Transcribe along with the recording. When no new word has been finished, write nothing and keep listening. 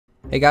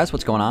Hey guys,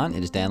 what's going on?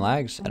 It is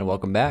Dangeles, and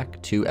welcome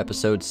back to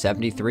episode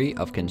 73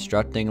 of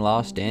Constructing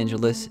Los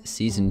Dangeles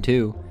Season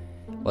 2.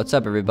 What's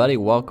up, everybody?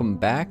 Welcome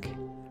back.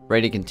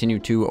 Ready to continue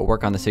to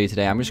work on the city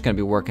today. I'm just going to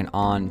be working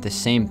on the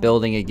same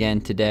building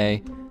again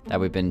today that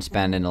we've been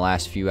spending the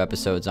last few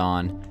episodes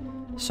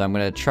on. So I'm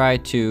going to try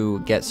to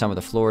get some of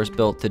the floors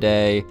built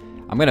today.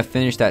 I'm going to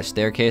finish that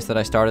staircase that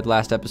I started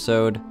last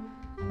episode.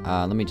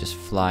 Let me just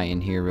fly in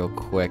here real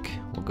quick.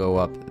 We'll go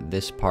up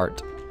this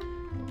part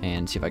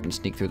and see if I can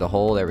sneak through the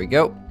hole. There we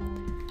go.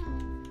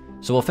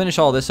 So we'll finish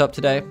all this up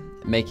today,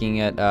 making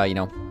it,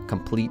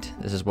 complete.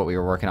 This is what we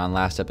were working on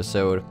last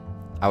episode.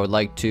 I would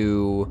like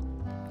to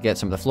get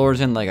some of the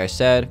floors in, like I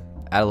said,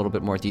 add a little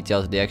bit more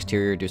detail to the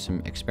exterior, do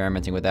some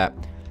experimenting with that,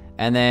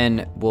 and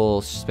then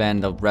we'll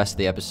spend the rest of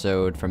the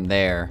episode from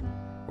there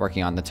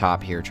working on the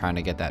top here, trying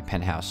to get that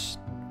penthouse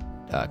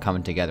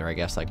coming together, I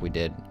guess, like we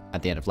did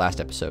at the end of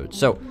last episode.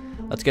 So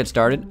let's get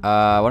started. What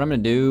I'm gonna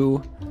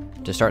do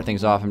to start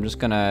things off, I'm just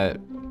gonna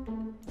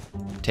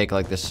take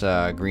like this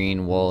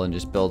green wool and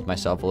just build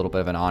myself a little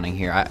bit of an awning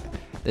here.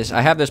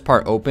 I have this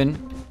part open,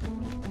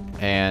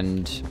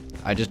 and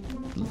I just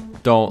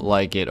don't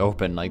like it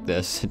open like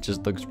this. It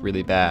just looks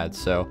really bad.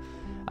 So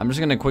I'm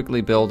just gonna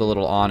quickly build a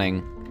little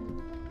awning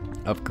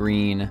of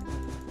green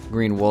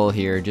wool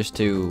here, just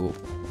to,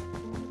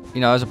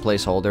 as a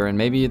placeholder, and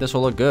maybe this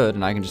will look good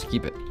and I can just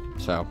keep it.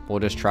 So we'll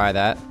just try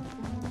that,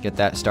 get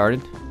that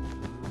started.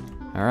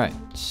 Alright,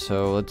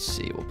 so let's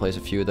see, we'll place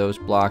a few of those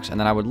blocks, and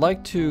then I would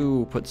like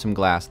to put some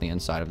glass on the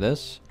inside of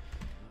this.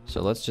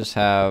 So let's just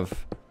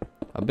have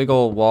a big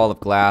old wall of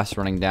glass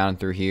running down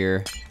through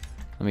here.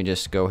 Let me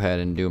just go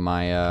ahead and do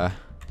my,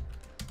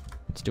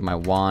 let's do my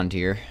wand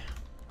here.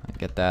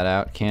 Get that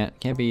out. Can't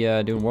be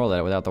doing world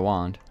edit without the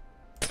wand.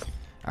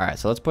 Alright,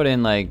 so let's put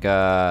in like,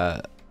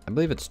 I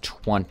believe it's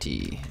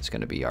 20. It's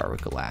going to be our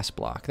glass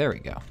block. There we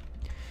go.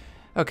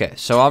 Okay,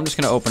 so I'm just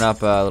going to open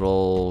up a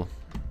little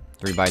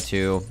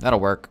 3x2. That'll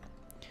work.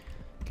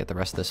 Get the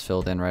rest of this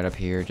filled in right up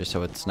here, just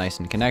so it's nice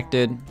and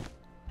connected.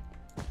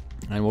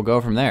 And we'll go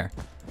from there.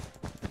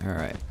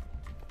 Alright.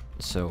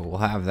 So we'll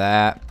have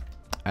that.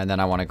 And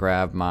then I want to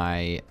grab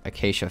my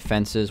acacia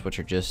fences, which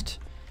are just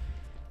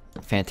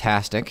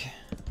fantastic.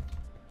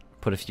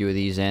 Put a few of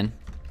these in.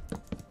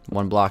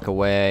 1 block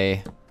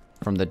away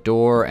from the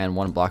door and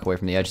 1 block away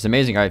from the edge. It's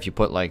amazing how if you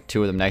put like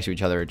 2 of them next to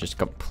each other, it just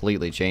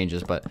completely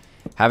changes. But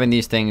having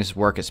these things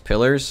work as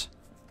pillars,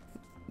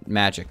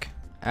 magic.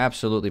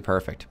 Absolutely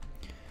perfect.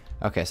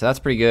 Okay, so that's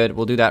pretty good.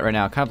 We'll do that right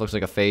now. It kind of looks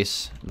like a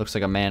face. It looks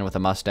like a man with a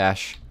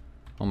mustache.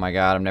 Oh my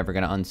god, I'm never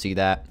going to unsee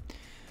that.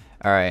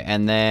 Alright,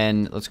 and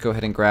then let's go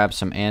ahead and grab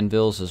some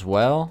anvils as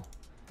well.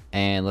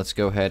 And let's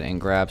go ahead and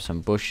grab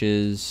some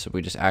bushes.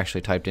 We just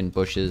actually typed in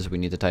bushes. We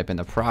need to type in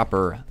the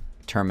proper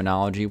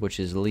terminology, which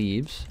is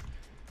leaves.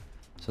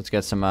 So let's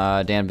get some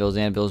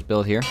anvils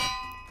built here.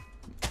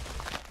 I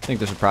think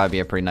this would probably be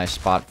a pretty nice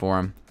spot for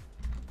them.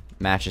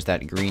 Matches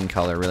that green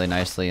color really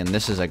nicely, and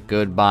this is a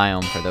good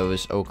biome for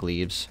those oak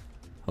leaves.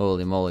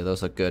 Holy moly,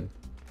 those look good.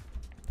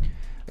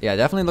 Yeah, it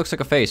definitely looks like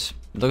a face.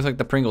 It looks like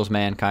the Pringles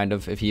man, kind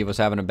of, if he was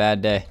having a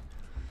bad day,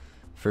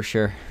 for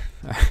sure.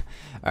 All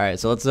right,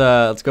 so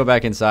let's go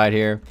back inside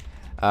here.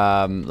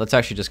 Let's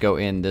actually just go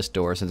in this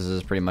door, since this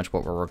is pretty much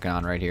what we're working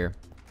on right here.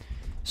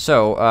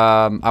 So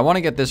I want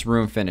to get this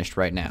room finished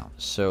right now,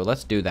 so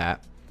let's do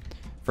that.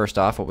 First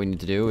off, what we need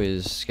to do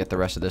is get the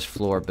rest of this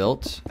floor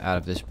built out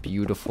of this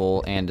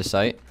beautiful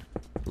andesite.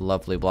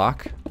 Lovely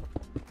block.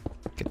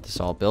 Get this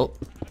all built.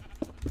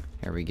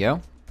 There we go.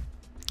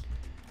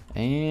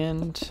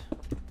 And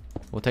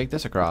we'll take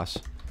this across.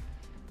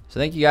 So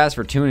thank you guys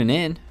for tuning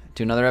in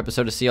to another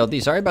episode of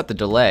CLD. Sorry about the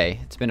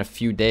delay. It's been a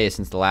few days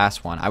since the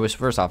last one.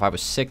 First off, I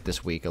was sick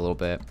this week a little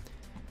bit.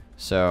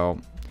 So,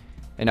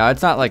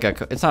 it's not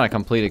a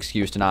complete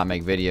excuse to not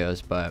make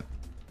videos, but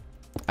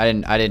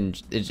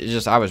it's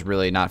just, I was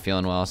really not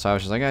feeling well, so I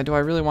was just like, do I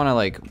really want to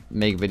like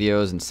make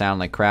videos and sound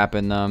like crap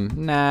in them?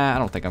 Nah, I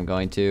don't think I'm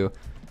going to.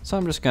 So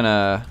I'm just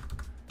gonna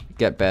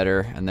get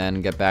better and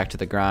then get back to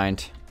the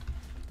grind.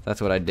 That's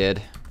what I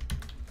did.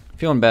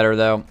 Feeling better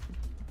though.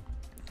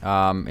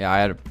 Yeah, I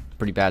had a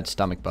pretty bad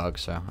stomach bug,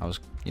 so I was,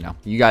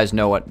 you guys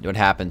know what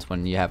happens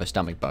when you have a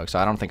stomach bug, so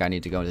I don't think I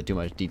need to go into too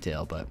much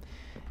detail, but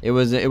it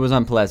was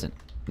unpleasant.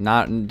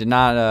 Did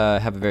not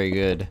have a very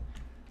good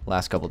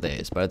last couple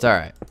days, but it's all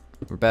right.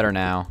 We're better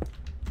now.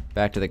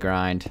 Back to the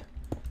grind.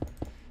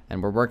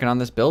 And we're working on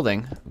this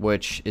building,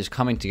 which is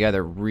coming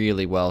together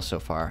really well so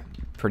far.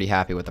 Pretty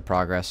happy with the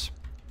progress.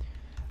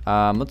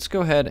 Let's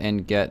go ahead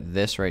and get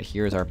this right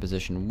here as our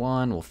position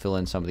 1. We'll fill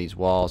in some of these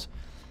walls.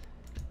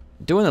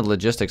 Doing the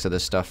logistics of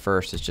this stuff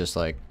first is just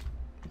like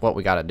what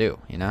we gotta do,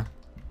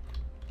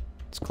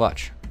 It's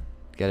clutch.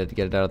 Get it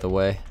out of the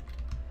way.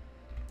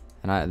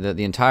 And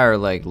the entire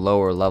like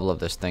lower level of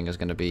this thing is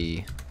gonna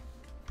be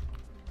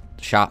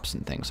shops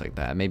and things like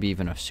that. Maybe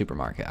even a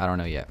supermarket. I don't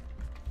know yet.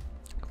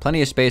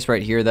 Plenty of space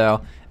right here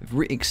though.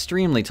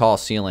 Extremely tall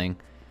ceiling.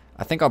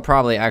 I think I'll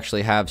probably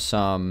actually have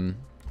something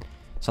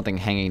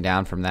hanging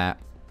down from that.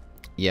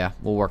 Yeah,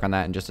 we'll work on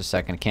that in just a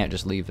second. I can't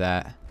just leave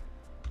that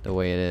the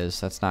way it is.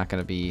 That's not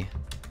going to be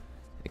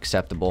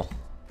acceptable.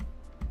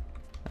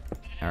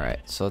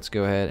 Alright, so let's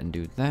go ahead and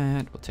do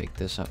that. We'll take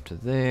this up to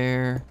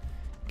there.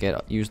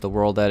 Use the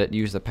world edit,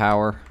 use the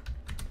power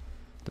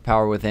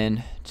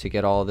within to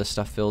get all of this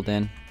stuff filled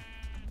in.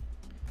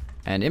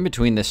 And in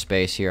between this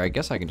space here, I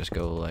guess I can just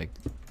go like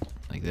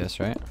this,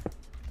 right?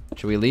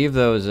 Should we leave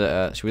those,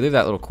 should we leave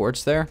that little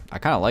quartz there? I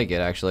kind of like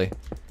it, actually.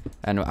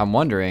 And I'm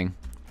wondering,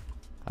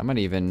 I might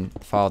even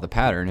follow the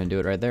pattern and do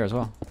it right there as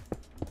well.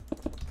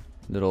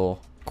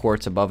 Little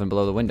quartz above and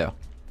below the window.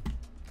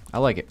 I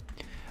like it.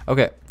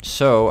 Okay,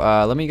 so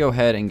let me go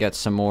ahead and get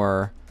some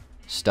more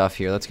stuff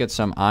here. Let's get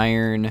some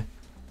iron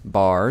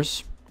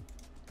bars.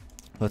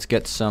 Let's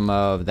get some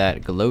of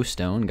that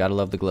glowstone. Gotta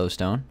love the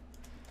glowstone.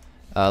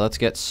 Let's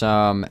get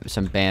some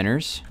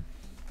banners.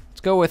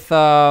 Let's go with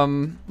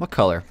what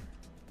color?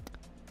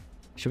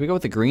 Should we go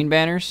with the green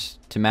banners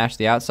to match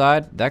the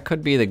outside? That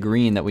could be the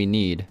green that we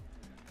need.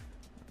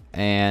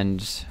 And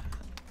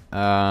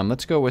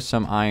let's go with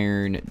some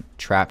iron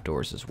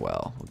trapdoors as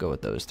well. We'll go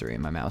with those three.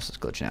 My mouse is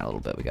glitching out a little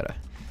bit.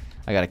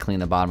 I gotta clean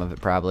the bottom of it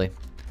probably.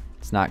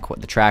 It's not quite,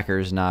 the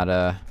tracker's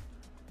not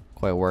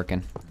quite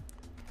working.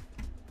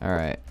 All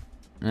right,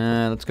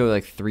 let's go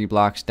like 3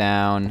 blocks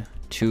down,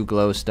 2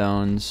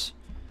 glowstones.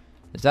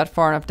 Is that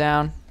far enough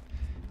down?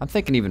 I'm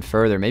thinking even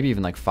further, maybe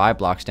even like 5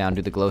 blocks down.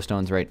 Do the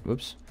glowstones right.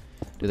 Whoops.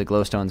 Do the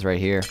glowstones right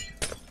here,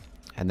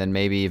 and then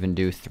maybe even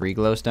do 3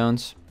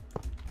 glowstones.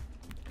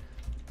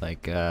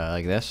 Like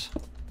this.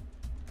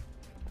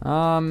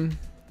 Yeah,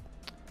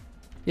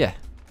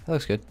 that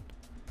looks good.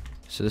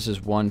 So this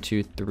is 1,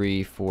 2,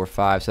 3, 4,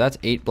 5. So that's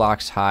 8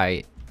 blocks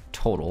high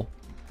total.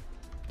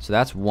 So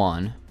that's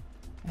 1.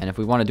 And if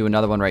we want to do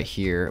another one right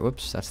here,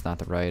 whoops, that's not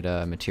the right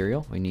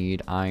material. We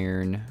need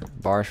iron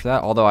bars for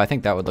that. Although I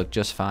think that would look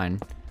just fine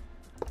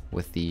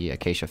with the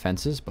acacia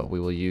fences, but we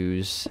will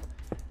use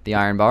the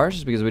iron bars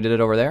just because we did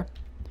it over there.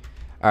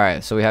 All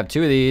right, so we have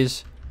 2 of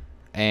these.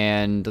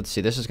 And let's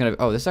see, this is gonna,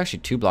 oh, this is actually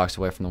 2 blocks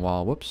away from the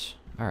wall. Whoops.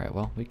 All right,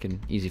 well, we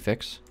can easy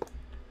fix.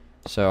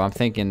 So I'm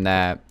thinking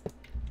that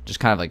just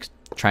kind of like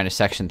trying to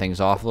section things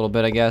off a little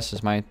bit, I guess,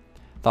 is my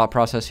thought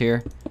process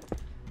here.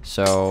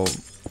 So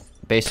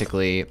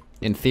basically,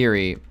 in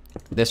theory,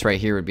 this right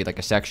here would be like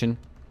a section.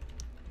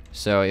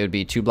 So it would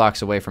be 2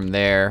 blocks away from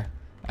there,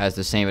 as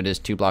the same it is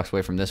 2 blocks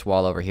away from this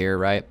wall over here,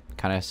 right?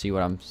 Kind of see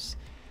what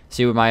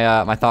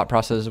my my thought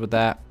process is with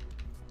that.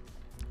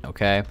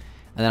 Okay.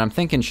 And then I'm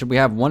thinking, should we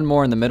have one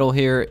more in the middle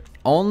here?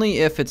 Only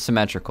if it's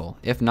symmetrical.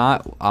 If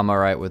not, I'm all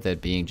right with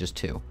it being just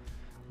 2.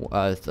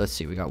 Let's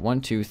see. We got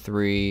 1, 2,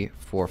 3,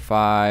 4,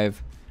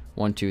 5.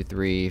 1, 2,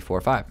 3,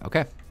 4, 5.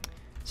 Okay.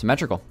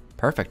 Symmetrical.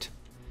 Perfect.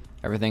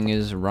 Everything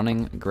is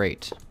running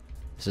great.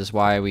 This is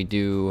why we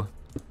do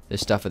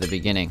this stuff at the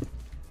beginning,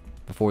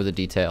 before the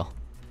detail.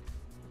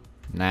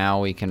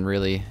 Now we can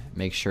really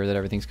make sure that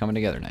everything's coming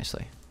together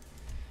nicely.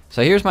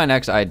 So here's my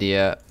next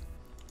idea.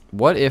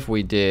 What if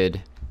we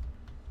did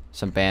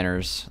some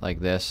banners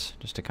like this,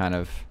 just to kind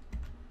of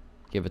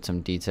give it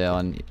some detail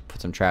and put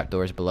some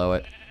trapdoors below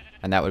it,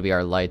 and that would be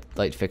our light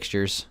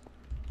fixtures.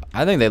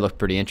 I think they look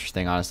pretty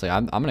interesting, honestly.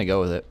 I'm gonna go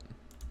with it.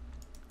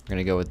 We're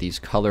gonna go with these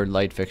colored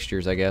light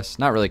fixtures, I guess.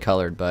 Not really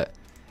colored, but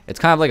it's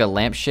kind of like a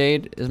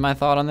lampshade is my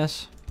thought on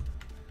this.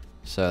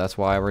 So that's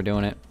why we're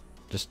doing it.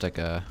 Just like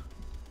a,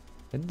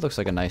 it looks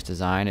like a nice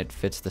design. It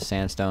fits the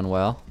sandstone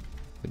well.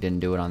 We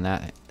didn't do it on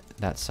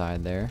that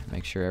side there.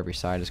 Make sure every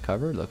side is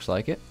covered. Looks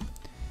like it.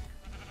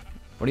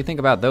 What do you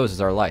think about those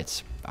as our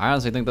lights? I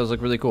honestly think those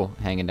look really cool,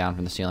 hanging down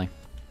from the ceiling.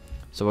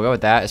 So we'll go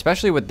with that,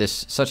 especially with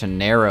this such a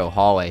narrow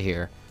hallway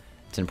here.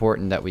 It's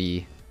important that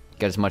we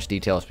get as much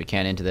detail as we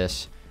can into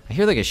this. I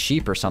hear like a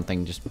sheep or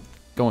something just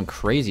going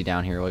crazy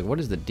down here. Like, what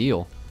is the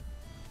deal?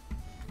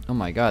 Oh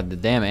my god, the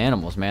damn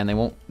animals, man. They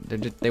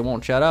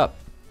won't shut up.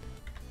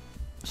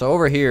 So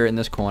over here in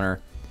this corner,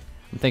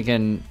 I'm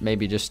thinking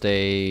maybe just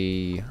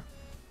a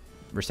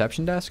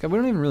reception desk. We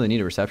don't even really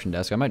need a reception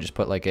desk. I might just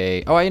put like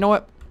a, oh, you know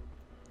what?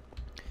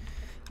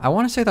 I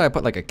want to say that I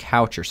put like a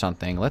couch or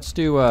something. Let's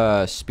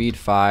do speed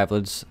 5.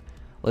 Let's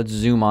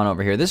zoom on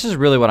over here. This is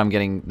really what I'm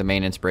getting the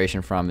main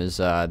inspiration from, is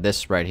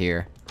this right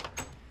here.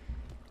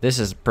 This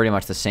is pretty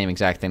much the same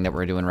exact thing that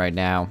we're doing right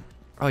now.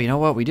 Oh, you know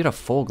what? We did a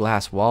full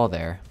glass wall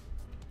there.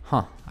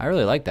 Huh. I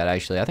really like that,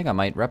 actually. I think I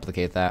might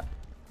replicate that.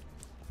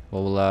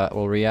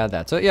 We'll re-add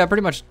that. So yeah,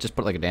 pretty much just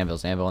put like a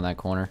Dangeles anvil in that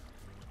corner.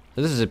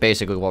 So this is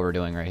basically what we're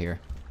doing right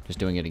here. Just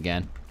doing it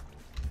again.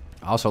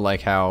 I also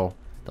like how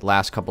the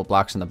last couple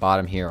blocks on the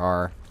bottom here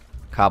are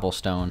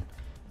cobblestone.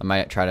 I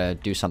might try to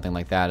do something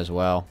like that as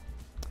well.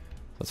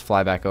 Let's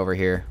fly back over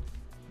here.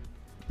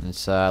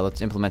 Let's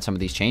implement some of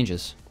these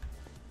changes.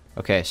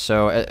 Okay,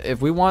 so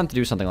if we want to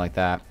do something like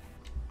that,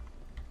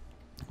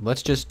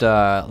 let's just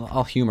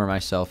I'll humor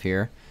myself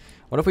here.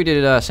 What if we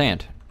did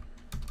sand?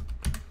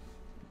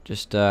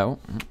 Just well,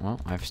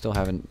 I still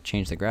haven't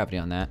changed the gravity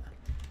on that.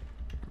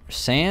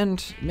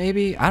 Sand,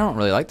 maybe? I don't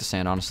really like the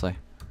sand, honestly.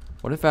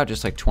 What about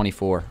just like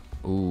 24?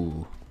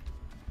 Ooh,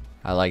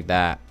 I like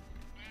that.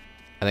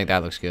 I think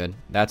that looks good.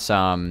 That's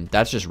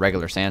just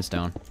regular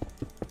sandstone,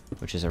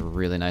 which is a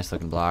really nice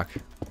looking block.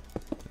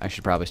 I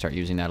should probably start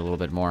using that a little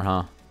bit more,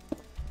 huh?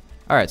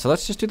 Alright, so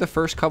let's just do the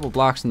first couple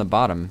blocks in the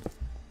bottom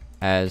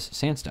as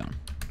sandstone.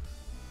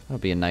 That'll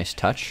be a nice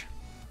touch.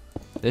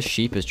 This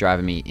sheep is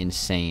driving me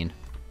insane.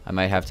 I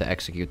might have to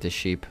execute this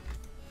sheep.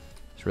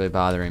 It's really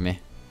bothering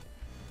me.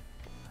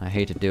 I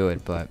hate to do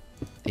it, but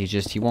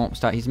he won't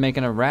stop. He's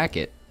making a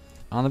racket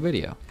on the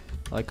video.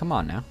 Like, come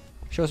on now.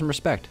 Show some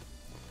respect.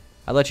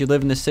 I let you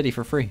live in this city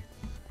for free.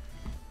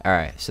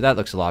 Alright, so that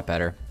looks a lot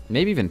better.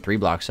 Maybe even 3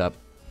 blocks up.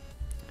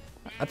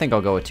 I think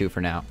I'll go with 2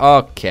 for now.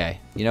 Okay.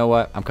 You know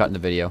what? I'm cutting the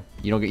video.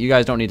 You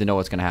guys don't need to know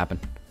what's going to happen.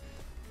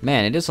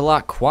 Man, it is a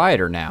lot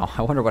quieter now.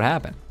 I wonder what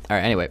happened.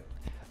 Alright, anyway.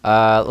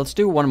 Let's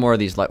do one more of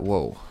these.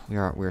 Whoa.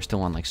 We're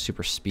still on, like,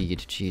 super speed.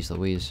 Jeez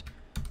Louise.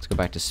 Let's go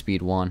back to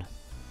speed 1.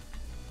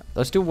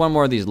 Let's do one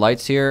more of these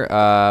lights here.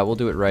 We'll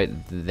do it right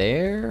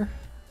there.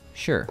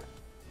 Sure.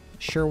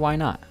 Sure, why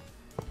not?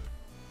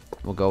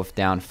 We'll go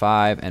down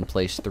 5 and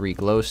place 3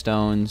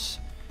 glowstones.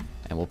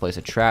 And we'll place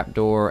a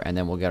trapdoor, and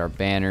then we'll get our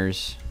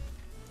banners.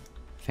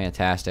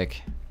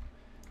 Fantastic.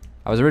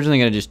 I was originally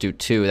going to just do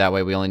 2. That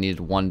way we only needed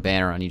 1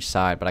 banner on each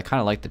side. But I kind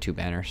of like the 2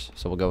 banners,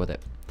 so we'll go with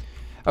it.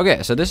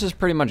 Okay, so this is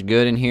pretty much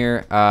good in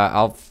here.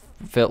 I'll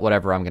fit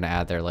whatever I'm going to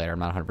add there later. I'm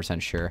not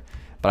 100% sure.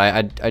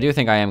 But I do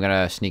think I am going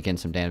to sneak in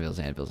some Dangeles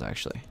anvils,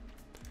 actually.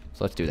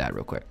 So let's do that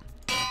real quick.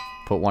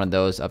 Put one of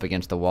those up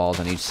against the walls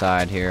on each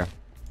side here.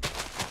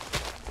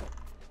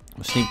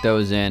 We'll sneak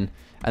those in.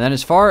 And then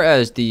as far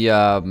as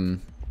the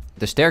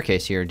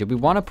staircase here, do we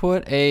want to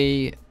put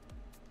a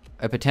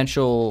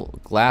potential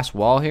glass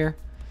wall here?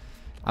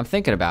 I'm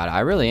thinking about it. I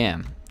really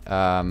am.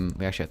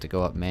 We actually have to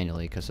go up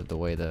manually because of the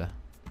way the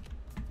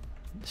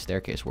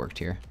staircase worked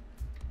here.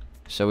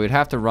 So we'd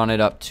have to run it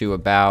up to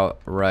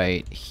about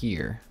right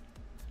here.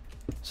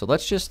 So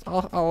let's just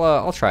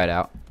I'll try it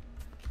out.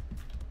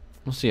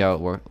 We'll see how it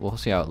works. We'll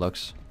see how it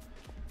looks.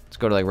 Let's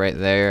go to like right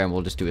there, and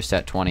we'll just do a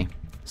set 20.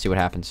 See what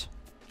happens.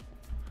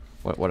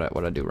 What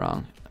I do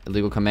wrong?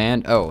 Illegal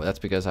command. Oh, that's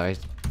because I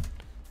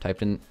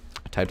typed in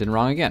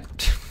wrong again.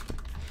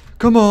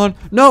 Come on.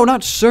 No,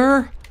 not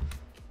sir.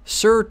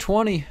 Sir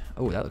 20.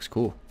 Oh, that looks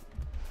cool.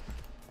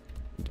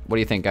 What do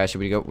you think, guys? Should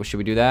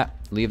we do that?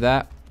 Leave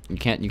that? You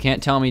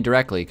can't tell me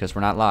directly because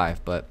we're not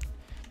live, but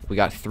we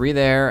got 3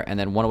 there and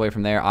then 1 away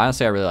from there.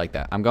 Honestly, I really like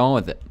that. I'm going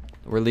with it.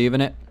 We're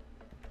leaving it.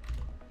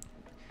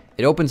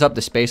 It opens up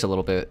the space a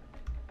little bit,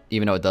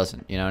 even though it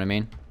doesn't. You know what I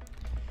mean?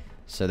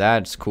 So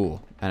that's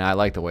cool. And I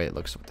like the way it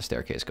looks with the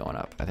staircase going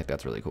up. I think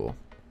that's really cool.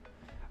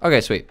 Okay,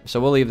 sweet. So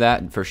we'll leave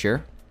that for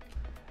sure.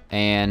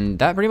 And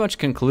that pretty much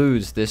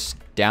concludes this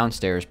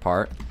downstairs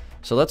part.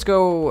 So let's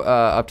go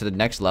up to the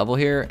next level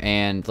here,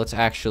 and let's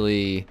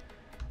actually,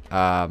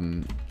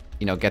 you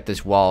know, get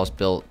this walls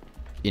built,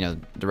 you know,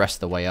 the rest of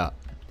the way up.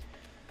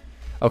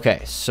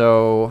 Okay,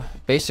 so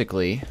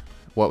basically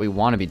what we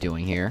want to be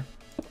doing here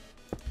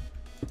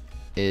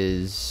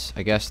is,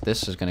 I guess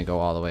this is going to go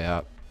all the way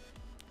up.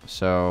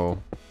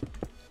 So,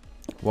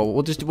 well,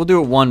 we'll do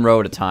it 1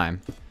 row at a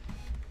time.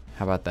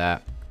 How about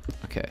that?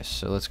 Okay,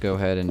 so let's go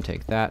ahead and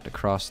take that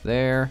across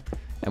there,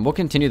 and we'll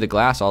continue the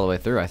glass all the way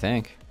through, I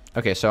think.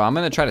 Okay, so I'm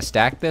going to try to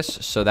stack this,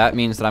 so that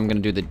means that I'm going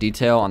to do the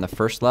detail on the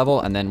first level,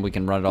 and then we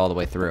can run it all the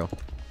way through.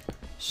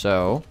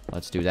 So,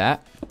 let's do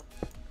that.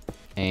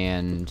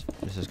 And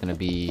this is going to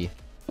be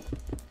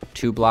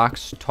 2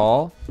 blocks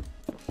tall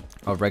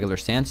of regular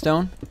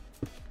sandstone.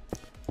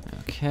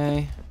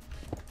 Okay.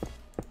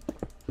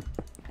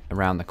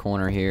 Around the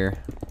corner here.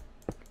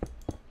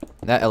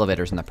 That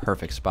elevator's in the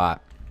perfect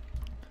spot.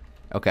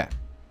 Okay.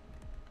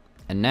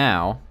 And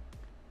now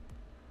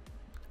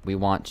we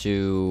want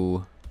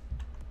to,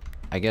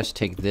 I guess,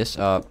 take this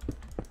up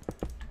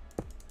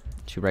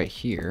to right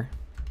here.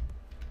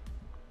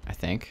 I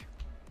think.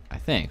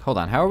 Hold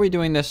on. How are we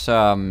doing this?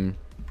 Oh,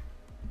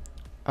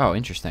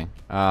 interesting.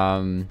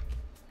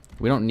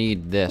 We don't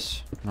need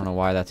this. I don't know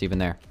why that's even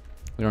there.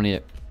 We don't need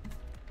it.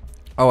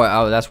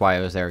 Oh, that's why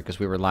it was there, because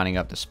we were lining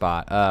up the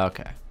spot.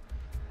 Okay.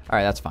 All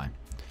right, that's fine.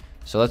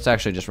 So let's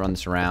actually just run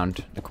this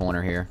around the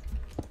corner here.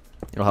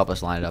 It'll help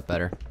us line it up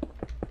better.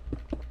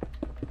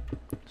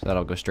 So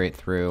that'll go straight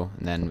through,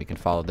 and then we can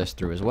follow this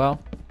through as well.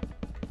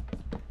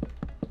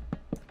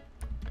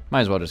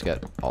 Might as well just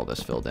get all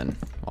this filled in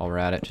while we're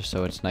at it, just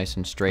so it's nice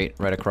and straight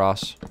right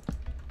across.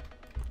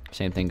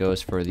 Same thing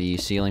goes for the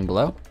ceiling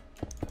below,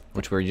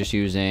 which we're just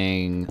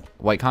using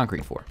white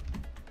concrete for.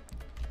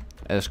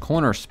 This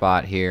corner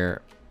spot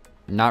here,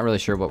 not really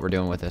sure what we're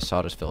doing with this, so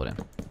I'll just fill it in.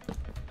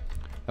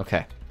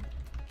 Okay.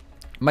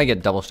 It might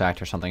get double stacked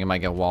or something. It might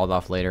get walled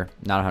off later.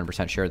 Not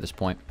 100% sure at this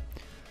point.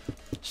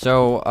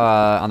 So,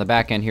 on the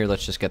back end here,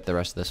 let's just get the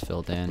rest of this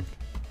filled in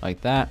like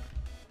that.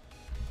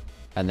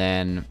 And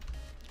then,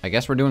 I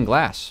guess we're doing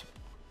glass.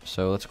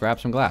 So let's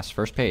grab some glass.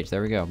 First page.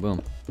 There we go.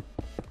 Boom.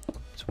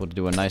 So we'll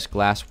do a nice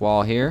glass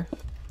wall here.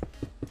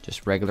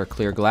 Just regular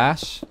clear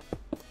glass.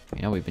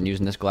 You know, we've been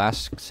using this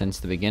glass since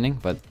the beginning,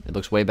 but it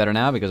looks way better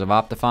now because of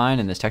Optifine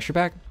and this texture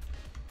pack.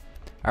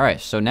 Alright,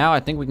 so now I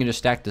think we can just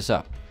stack this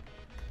up.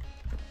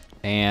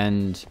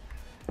 And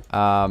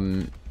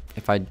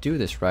if I do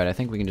this right, I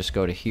think we can just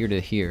go to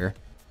here.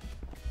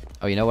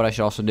 Oh, you know what I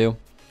should also do?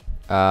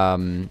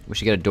 We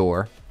should get a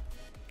door.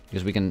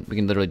 because we can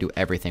literally do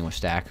everything with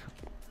stack.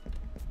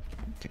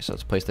 Okay, so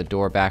let's place the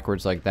door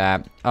backwards like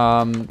that.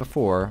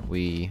 Before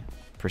we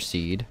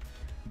proceed,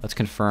 let's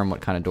confirm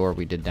what kind of door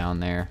we did down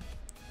there.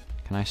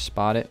 Can I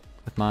spot it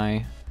with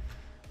my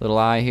little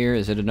eye here?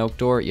 Is it an oak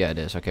door? Yeah, it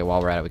is. Okay,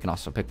 while we're at it, we can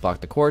also pick block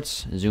the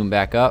quartz, zoom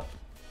back up.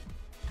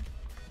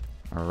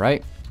 All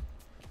right,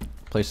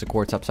 place the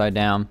quartz upside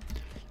down.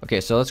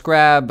 Okay, so let's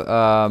grab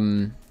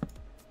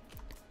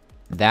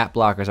that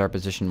block as our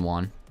position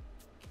 1.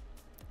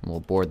 We'll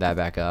board that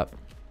back up.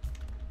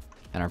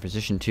 And our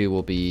position 2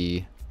 will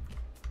be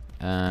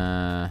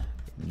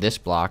this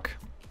block.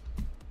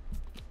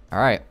 All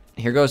right,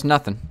 here goes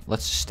nothing.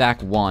 Let's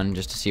stack 1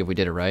 just to see if we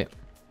did it right.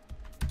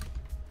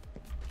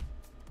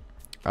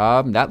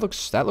 That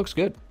looks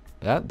good.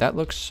 That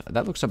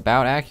looks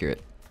about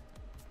accurate.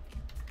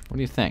 What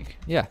do you think?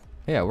 Yeah,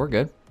 we're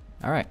good.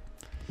 All right.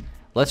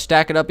 Let's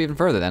stack it up even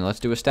further then. Let's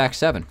do a stack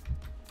 7.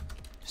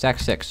 Stack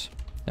 6.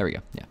 There we go.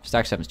 Yeah,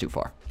 stack 7's too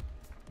far.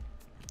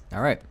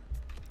 All right.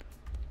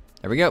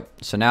 There we go.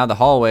 So now the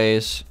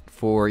hallways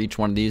for each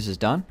one of these is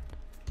done.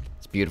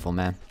 It's beautiful,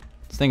 man.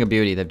 It's a thing of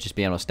beauty that just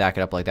being able to stack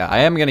it up like that. I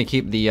am going to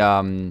keep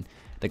the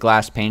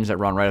glass panes that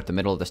run right up the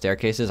middle of the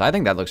staircases. I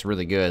think that looks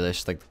really good.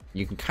 It's like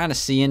you can kind of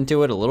see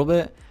into it a little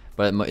bit,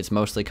 but it's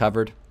mostly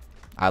covered.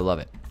 I love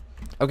it.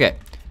 Okay.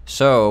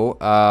 So,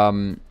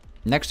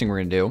 next thing we're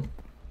going to do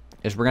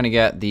is we're going to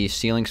get the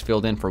ceilings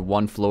filled in for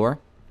 1 floor.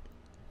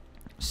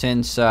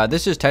 Since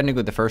this is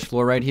technically the first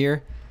floor right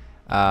here,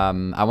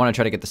 I want to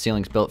try to get the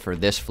ceilings built for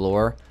this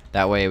floor.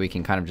 That way we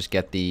can kind of just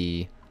get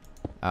the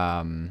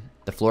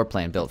floor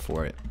plan built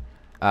for it.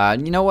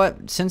 You know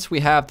what? Since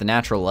we have the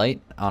natural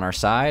light on our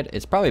side,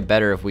 it's probably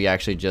better if we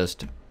actually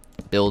just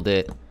build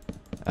the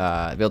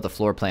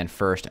floor plan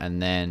first,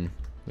 and then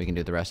we can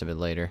do the rest of it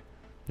later.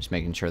 Just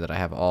making sure that I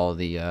have all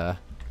the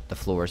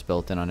floors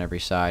built in on every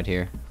side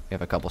here. We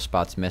have a couple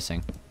spots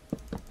missing.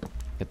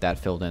 Get that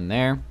filled in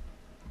there.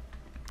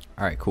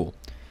 All right, cool.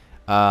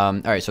 All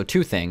right, so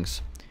 2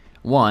 things.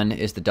 One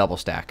is the double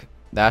stack.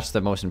 That's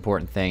the most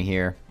important thing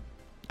here.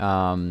 Here's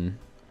what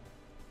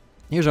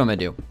I'm gonna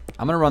do.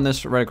 I'm gonna run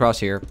this right across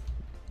here.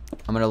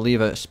 I'm gonna leave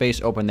a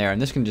space open there,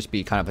 and this can just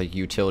be kind of a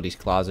utilities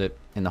closet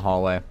in the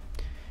hallway.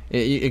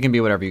 It can be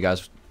whatever you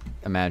guys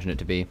imagine it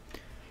to be.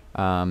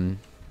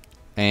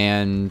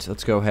 And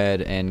let's go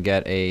ahead and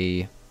get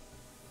a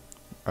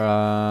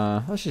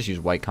let's just use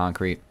white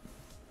concrete,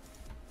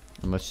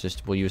 and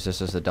we'll use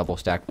this as a double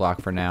stack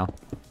block for now,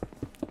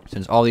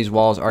 since all these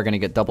walls are going to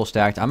get double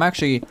stacked. I'm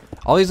actually,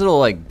 all these little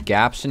like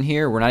gaps in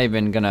here, we're not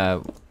even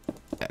gonna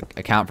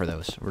account for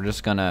those. We're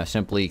just gonna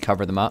simply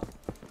cover them up.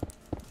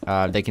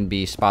 They can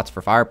be spots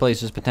for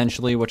fireplaces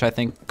potentially, which I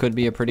think could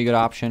be a pretty good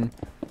option,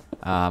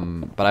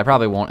 but I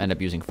probably won't end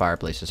up using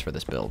fireplaces for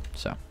this build,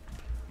 so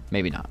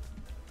maybe not.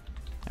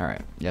 All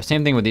right, yeah,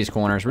 same thing with these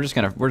corners. We're just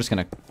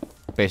gonna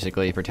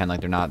basically pretend like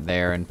they're not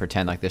there, and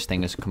pretend like this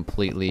thing is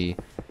completely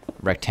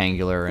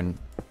rectangular and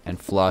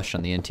flush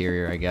on the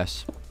interior, I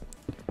guess.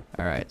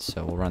 All right,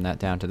 so we'll run that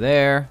down to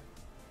there,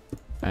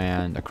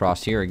 and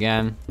across here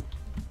again.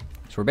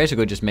 So we're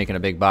basically just making a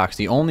big box.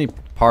 The only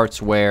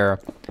parts where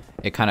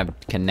it kind of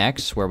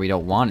connects, where we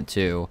don't want it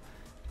to,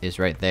 is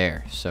right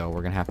there. So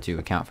we're gonna have to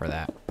account for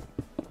that.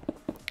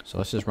 So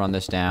let's just run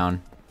this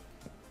down,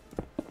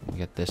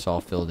 get this all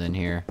filled in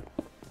here,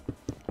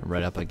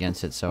 right up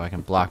against it, so I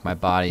can block my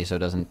body so it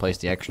doesn't place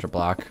the extra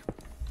block.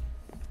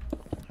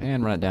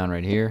 And run it down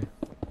right here.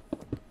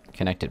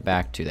 Connect it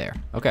back to there.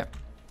 Okay.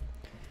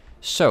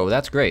 So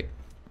that's great.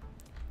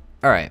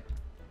 All right.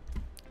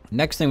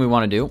 Next thing we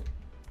want to do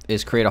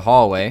is create a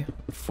hallway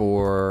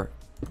for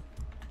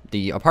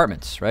the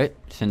apartments, right?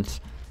 Since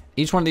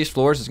each one of these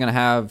floors is going to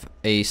have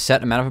a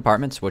set amount of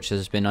apartments, which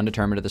has been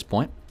undetermined at this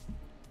point.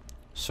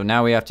 So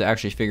now we have to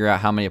actually figure out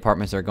how many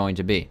apartments there are going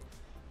to be,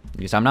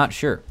 because I'm not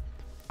sure.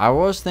 I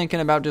was thinking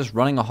about just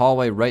running a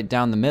hallway right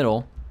down the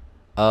middle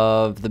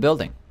of the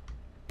building,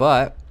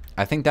 but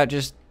I think that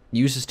just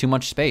uses too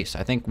much space.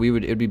 I think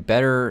it'd be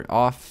better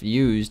off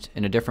used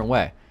in a different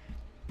way.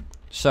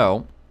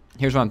 So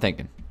here's what I'm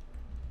thinking.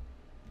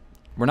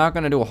 We're not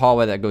going to do a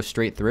hallway that goes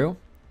straight through,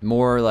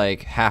 more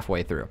like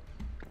halfway through.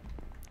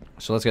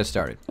 So let's get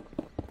started.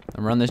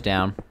 I'll run this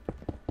down,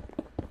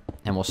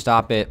 and we'll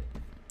stop it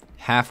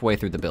halfway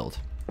through the build.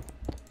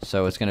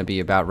 So it's going to be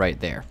about right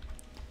there.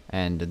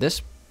 And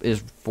this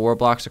is 4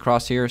 blocks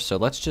across here, so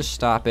let's just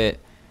stop it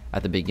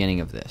at the beginning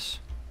of this.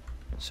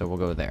 So we'll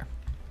go there.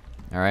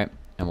 All right,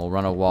 and we'll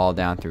run a wall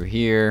down through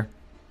here.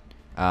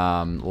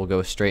 We'll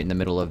go straight in the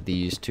middle of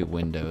these 2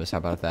 windows. How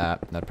about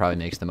that? That probably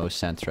makes the most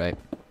sense, right?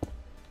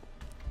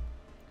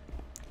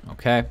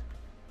 Okay.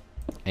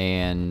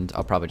 And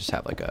I'll probably just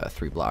have like a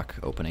 3-block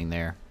opening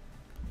there.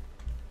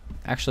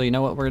 Actually, you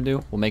know what we're gonna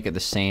do? We'll make it the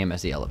same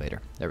as the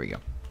elevator. There we go.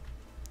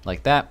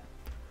 Like that.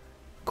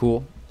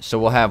 Cool. So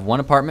we'll have 1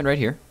 apartment right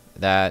here.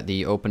 That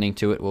the opening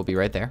to it will be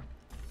right there.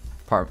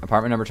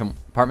 Apartment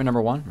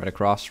number 1, right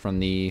across from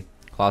the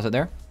closet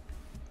there.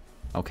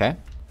 Okay.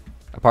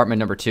 Apartment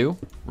number 2,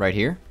 right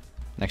here,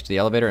 next to the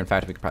elevator. In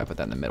fact, we could probably put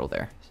that in the middle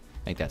there.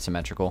 Make that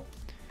symmetrical.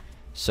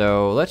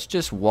 So let's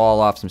just wall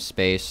off some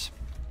space.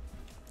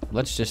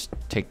 Let's just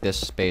take this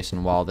space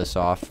and wall this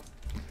off.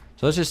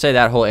 So let's just say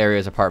that whole area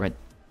is an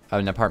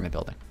apartment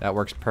building. That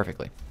works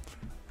perfectly.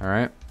 All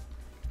right.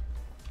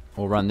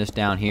 We'll run this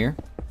down here.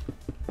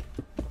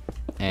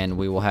 And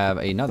we will have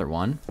another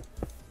one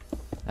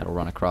that'll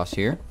run across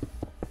here.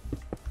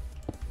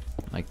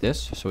 Like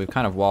this. So we've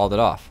kind of walled it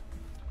off.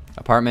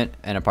 Apartment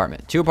and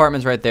apartment. 2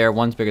 apartments right there.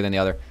 One's bigger than the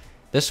other.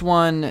 This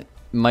one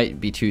might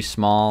be too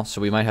small,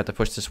 so we might have to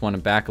push this one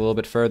back a little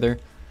bit further.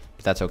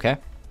 But that's okay.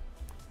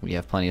 We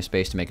have plenty of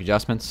space to make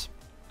adjustments.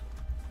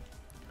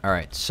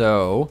 Alright,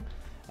 so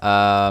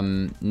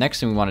next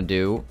thing we want to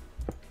do,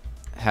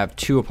 have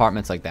 2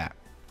 apartments like that.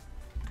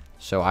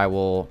 So I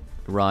will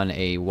run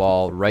a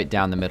wall right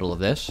down the middle of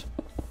this.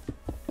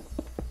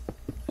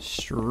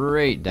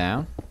 Straight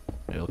down.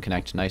 It'll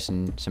connect nice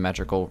and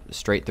symmetrical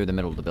straight through the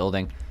middle of the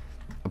building.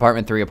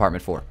 Apartment 3,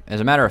 apartment 4. As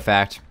a matter of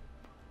fact,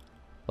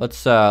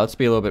 let's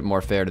be a little bit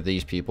more fair to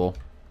these people.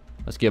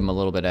 Let's give them a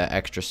little bit of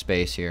extra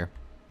space here.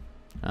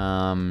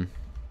 I'm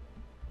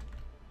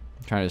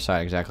trying to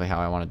decide exactly how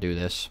I want to do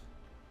this.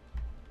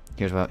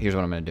 Here's what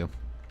I'm going to do.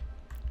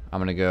 I'm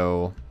going to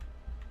go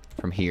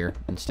from here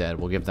instead.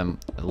 We'll give them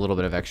a little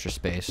bit of extra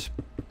space.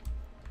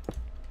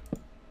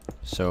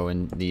 So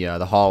in the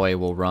hallway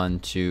will run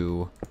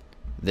to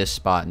this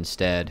spot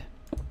instead.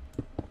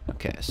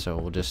 Okay, so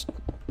we'll just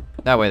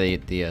that way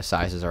the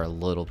sizes are a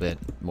little bit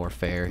more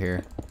fair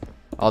here.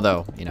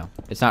 Although, you know,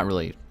 it's not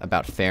really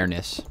about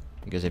fairness,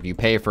 because if you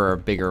pay for a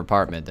bigger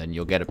apartment, then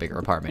you'll get a bigger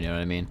apartment, you know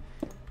what I mean?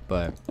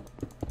 But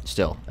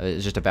still,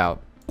 it's just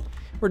about,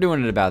 we're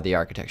doing it about the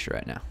architecture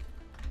right now.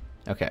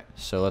 Okay,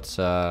 so let's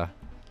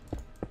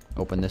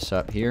open this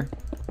up here.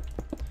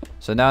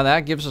 So now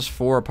that gives us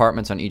 4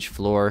 apartments on each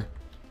floor.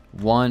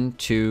 1,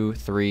 2,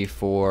 3,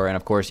 4, and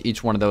of course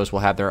each one of those will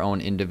have their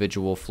own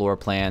individual floor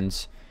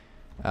plans.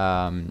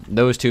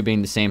 Those 2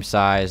 being the same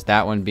size,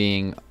 that one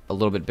being a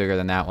little bit bigger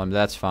than that one, but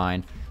that's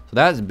fine. So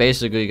that's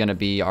basically going to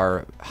be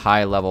our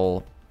high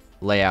level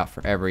layout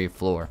for every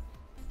floor.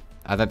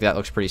 I think that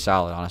looks pretty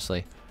solid,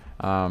 honestly.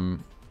 Of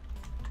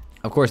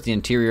course, the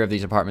interior of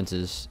these apartments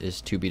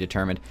is to be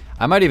determined.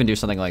 I might even do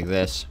something like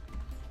this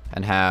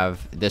and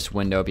have this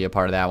window be a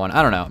part of that one.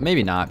 I don't know,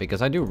 maybe not,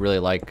 because I do really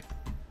like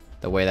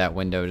the way that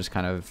window just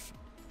kind of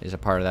is a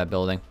part of that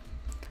building.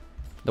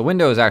 The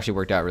windows actually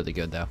worked out really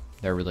good, though.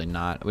 They're really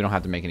not. We don't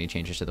have to make any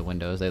changes to the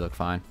windows. They look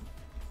fine.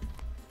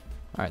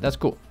 All right, that's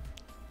cool.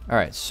 All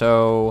right,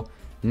 so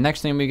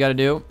next thing we got to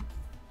do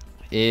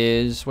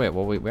is wait.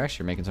 Well, we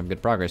actually are making some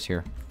good progress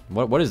here.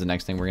 What is the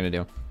next thing we're gonna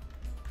do?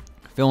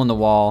 Fill in the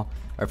wall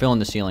or fill in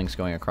the ceilings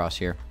going across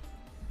here.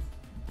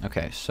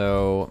 Okay,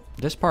 so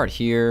this part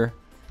here,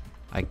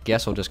 I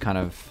guess we'll just kind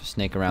of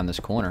snake around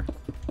this corner.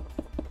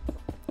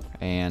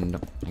 And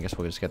I guess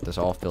we'll just get this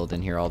all filled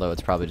in here, although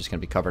it's probably just going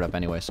to be covered up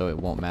anyway, so it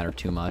won't matter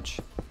too much.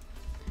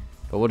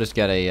 But we'll just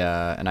get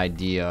an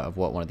idea of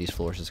what one of these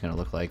floors is going to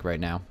look like right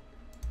now.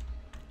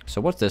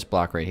 So what's this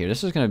block right here?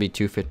 This is going to be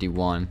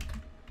 251.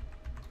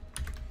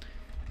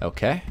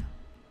 Okay.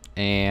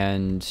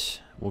 And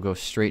we'll go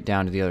straight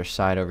down to the other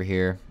side over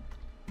here.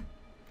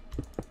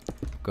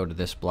 Go to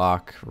this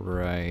block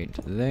right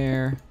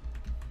there.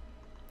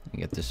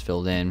 And get this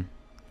filled in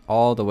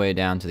all the way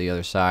down to the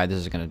other side. This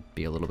is going to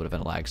be a little bit of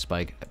a lag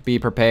spike. Be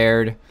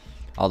prepared,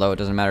 although it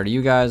doesn't matter to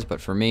you guys, but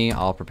for me,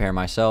 I'll prepare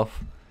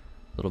myself.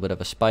 A little bit of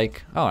a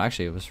spike. Oh,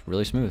 actually, it was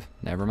really smooth.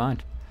 Never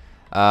mind.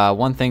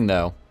 One thing,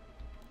 though.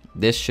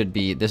 This is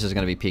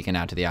going to be peeking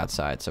out to the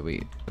outside, so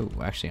we... Ooh,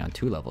 actually on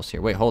 2 levels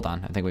here. Wait, hold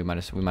on. I think we might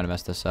have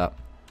messed this up.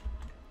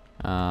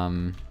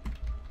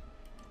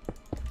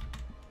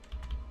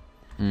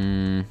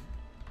 It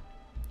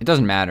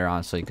doesn't matter,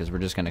 honestly, because we're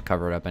just going to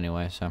cover it up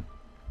anyway, so...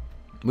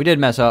 We did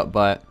mess up,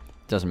 but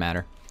it doesn't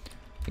matter,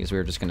 because we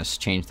were just going to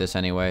change this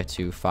anyway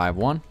to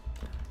 5-1.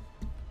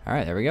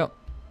 Alright, there we go.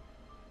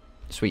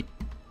 Sweet.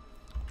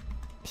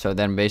 So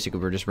then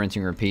basically we're just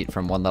rinsing and repeat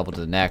from one level to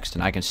the next,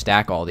 and I can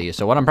stack all these.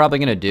 So what I'm probably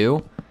going to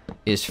do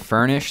is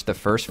furnish the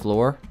first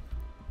floor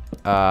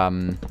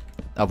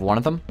of one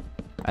of them,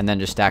 and then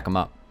just stack them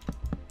up.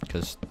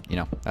 Because, you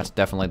know, that's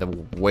definitely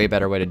the way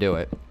better way to do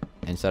it,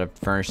 instead of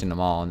furnishing them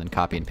all and then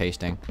copy and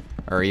pasting.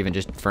 Or even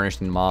just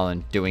furnishing them all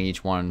and doing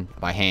each one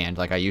by hand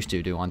like I used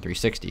to do on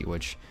 360,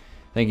 which,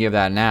 thinking of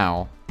that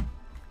now,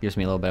 gives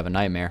me a little bit of a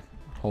nightmare.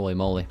 Holy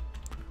moly.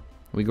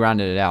 We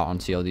grinded it out on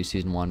CLD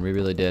Season 1. We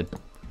really did.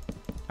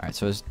 Alright,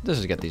 so this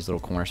is get these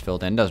little corners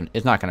filled in.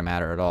 It's not going to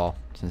matter at all,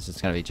 since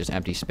it's going to be just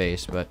empty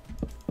space, but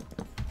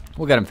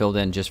we'll get them filled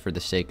in just for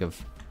the sake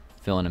of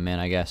filling them in,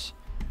 I guess.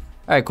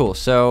 Alright, cool.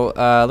 So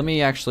let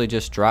me actually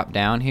just drop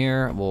down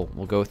here. We'll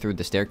go through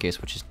the staircase,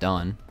 which is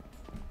done,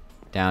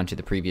 down to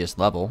the previous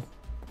level,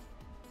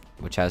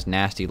 which has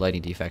nasty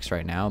lighting defects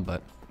right now,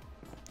 but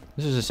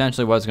this is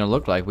essentially what it's going to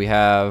look like. We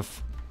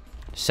have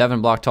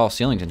 7 block tall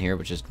ceilings in here,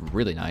 which is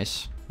really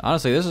nice.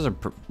 Honestly,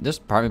 this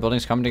apartment building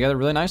is coming together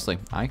really nicely.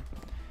 I'm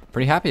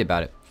pretty happy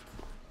about it.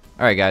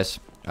 All right, guys,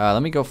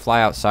 let me go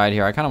fly outside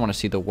here. I kind of want to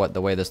see the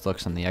way this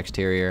looks on the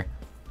exterior,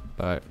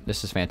 but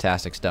this is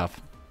fantastic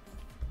stuff.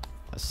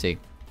 Let's see.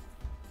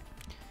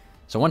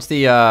 So once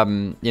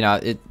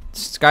the,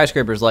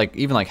 skyscrapers, like,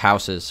 even like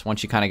houses,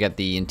 once you kind of get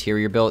the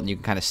interior built and you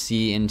can kind of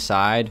see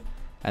inside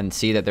and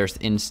see that there's,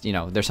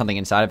 there's something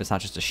inside of it. It's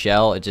not just a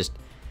shell. It just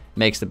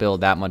makes the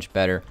build that much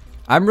better.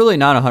 I'm really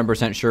not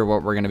 100% sure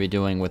what we're going to be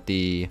doing with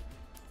the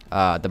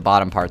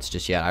bottom parts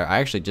just yet. I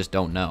actually just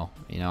don't know.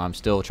 I'm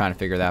still trying to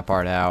figure that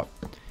part out.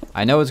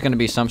 I know it's going to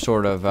be some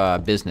sort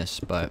of business,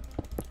 but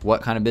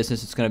what kind of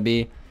business it's going to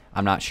be,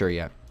 I'm not sure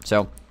yet.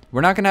 So we're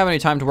not going to have any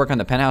time to work on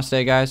the penthouse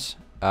today, guys.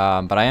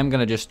 But I am going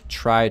to just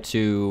try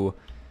to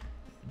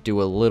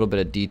do a little bit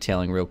of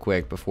detailing real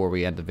quick before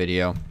we end the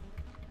video.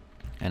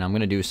 And I'm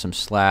going to do some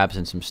slabs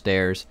and some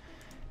stairs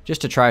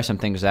just to try some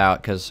things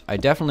out, because I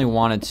definitely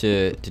wanted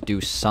to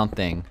do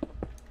something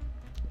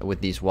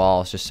with these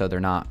walls just so they're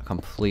not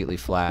completely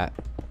flat.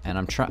 And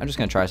I'm just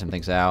going to try some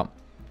things out,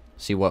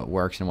 see what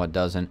works and what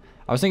doesn't.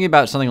 I was thinking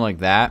about something like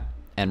that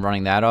and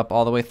running that up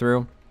all the way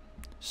through.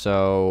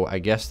 So I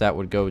guess that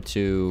would go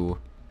to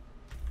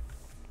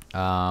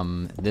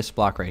this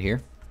block right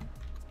here.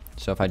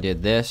 So if I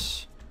did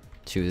this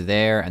to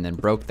there and then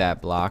broke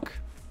that block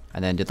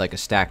and then did like a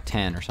stack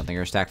 10 or something,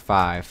 or a stack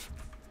 5,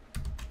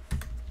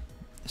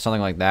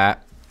 something like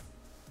that.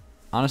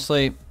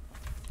 Honestly,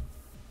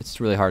 it's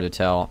really hard to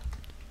tell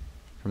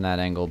from that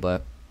angle,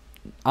 but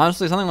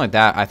honestly, something like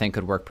that I think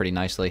could work pretty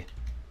nicely.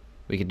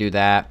 We could do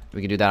that.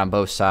 We could do that on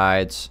both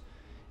sides.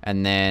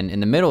 And then in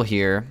the middle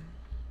here,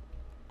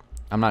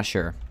 I'm not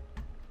sure.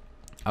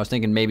 I was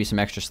thinking maybe some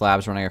extra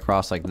slabs running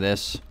across like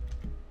this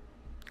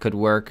could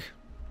work,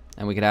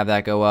 and we could have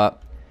that go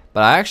up.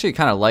 But I actually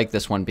kind of like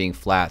this one being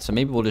flat, so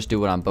maybe we'll just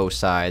do it on both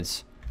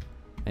sides.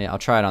 Yeah, I'll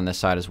try it on this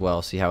side as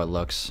well, see how it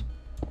looks.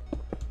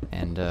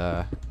 And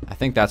I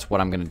think that's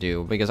what I'm going to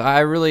do, because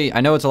I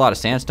know it's a lot of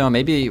sandstone.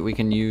 Maybe we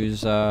can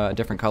use a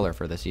different color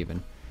for this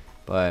even.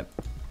 But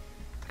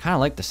I kind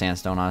of like the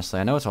sandstone, honestly.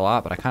 I know it's a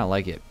lot, but I kind of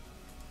like it.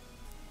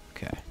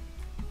 Okay.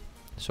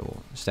 So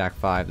we'll stack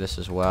 5 this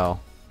as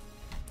well.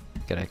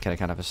 Gotta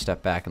kind of a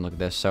step back and look at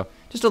this. So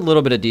just a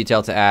little bit of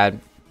detail to add.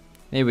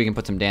 Maybe we can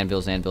put some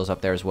anvils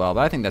up there as well,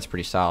 but I think that's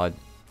pretty solid.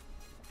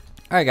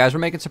 Alright guys, we're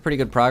making some pretty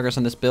good progress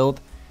on this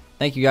build.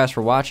 Thank you guys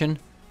for watching.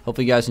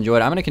 Hopefully you guys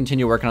enjoyed. I'm going to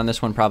continue working on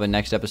this one probably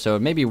next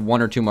episode. Maybe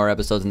 1 or 2 more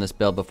episodes in this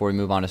build before we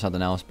move on to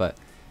something else. But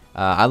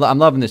I'm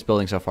loving this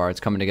building so far. It's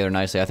coming together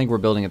nicely. I think we're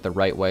building it the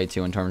right way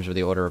too in terms of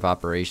the order of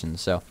operations.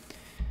 So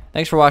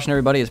thanks for watching,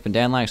 everybody. It's been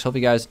Dangeles. Hope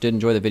you guys did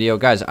enjoy the video.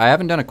 Guys, I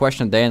haven't done a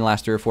question of the day in the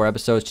last 3 or 4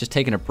 episodes. Just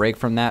taking a break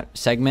from that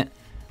segment.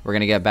 We're going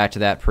to get back to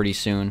that pretty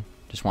soon.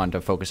 Just wanted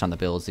to focus on the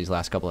builds these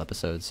last couple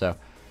episodes. So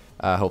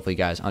hopefully you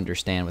guys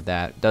understand with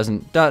that.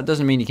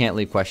 Doesn't mean you can't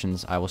leave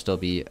questions. I will still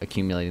be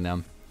accumulating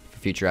them for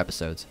future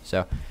episodes.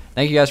 So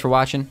thank you guys for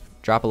watching.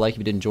 Drop a like if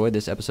you did enjoy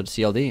this episode of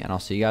CLD, and I'll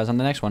see you guys on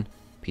the next one.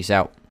 Peace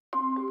out.